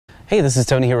Hey, this is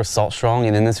Tony here with Salt Strong,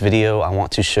 and in this video I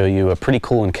want to show you a pretty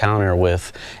cool encounter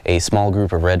with a small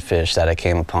group of redfish that I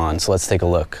came upon. So let's take a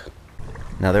look.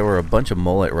 Now there were a bunch of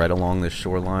mullet right along the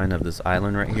shoreline of this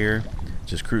island right here,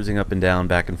 just cruising up and down,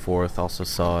 back and forth. Also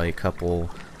saw a couple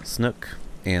snook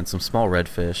and some small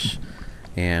redfish,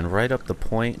 and right up the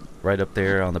point, right up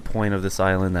there on the point of this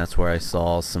island, that's where I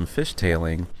saw some fish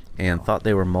tailing and thought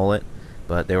they were mullet,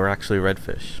 but they were actually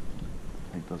redfish.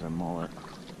 I think those are mullet.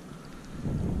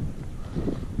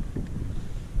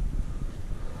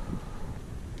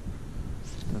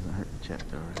 Doesn't hurt to check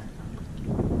though, right?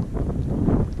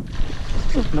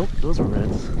 Nope, those are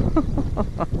reds.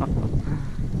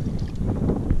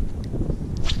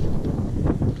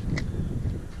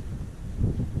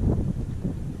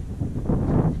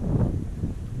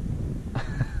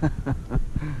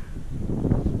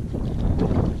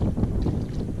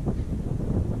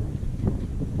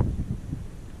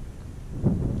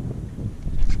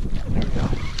 There we go.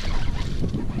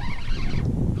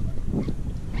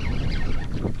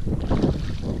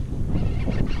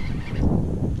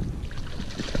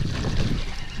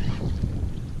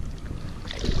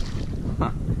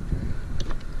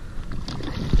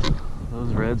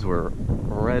 Those reds were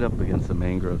right up against the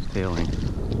mangrove's tailing.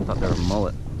 I thought they were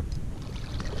mullet.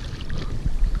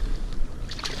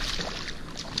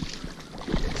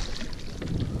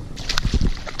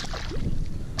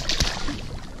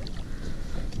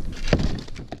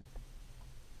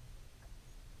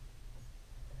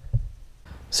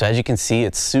 So as you can see,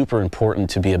 it's super important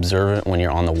to be observant when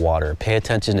you're on the water. Pay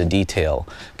attention to detail.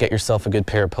 Get yourself a good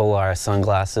pair of Polarized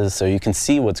sunglasses so you can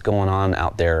see what's going on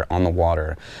out there on the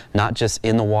water. Not just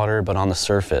in the water, but on the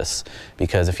surface.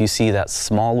 Because if you see that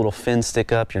small little fin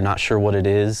stick up, you're not sure what it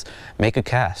is, make a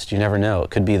cast. You never know. It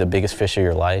could be the biggest fish of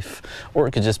your life, or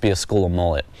it could just be a school of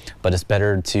mullet. But it's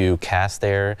better to cast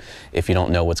there if you don't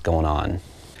know what's going on.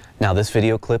 Now this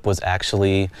video clip was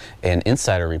actually an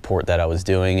insider report that I was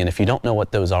doing, and if you don't know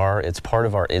what those are, it's part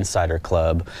of our insider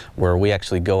club where we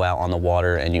actually go out on the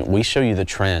water and we show you the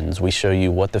trends. We show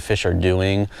you what the fish are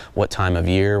doing, what time of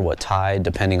year, what tide,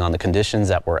 depending on the conditions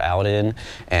that we're out in,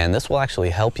 and this will actually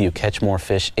help you catch more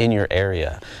fish in your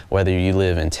area, whether you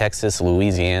live in Texas,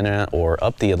 Louisiana, or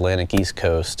up the Atlantic East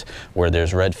Coast where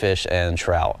there's redfish and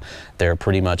trout. They're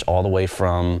pretty much all the way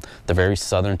from the very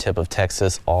southern tip of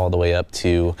Texas all the way up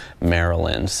to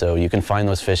Maryland. So you can find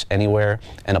those fish anywhere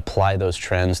and apply those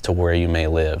trends to where you may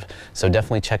live. So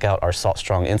definitely check out our Salt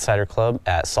Strong Insider Club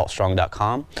at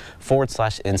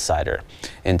saltstrong.com/insider.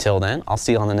 Until then, I'll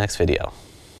see you on the next video.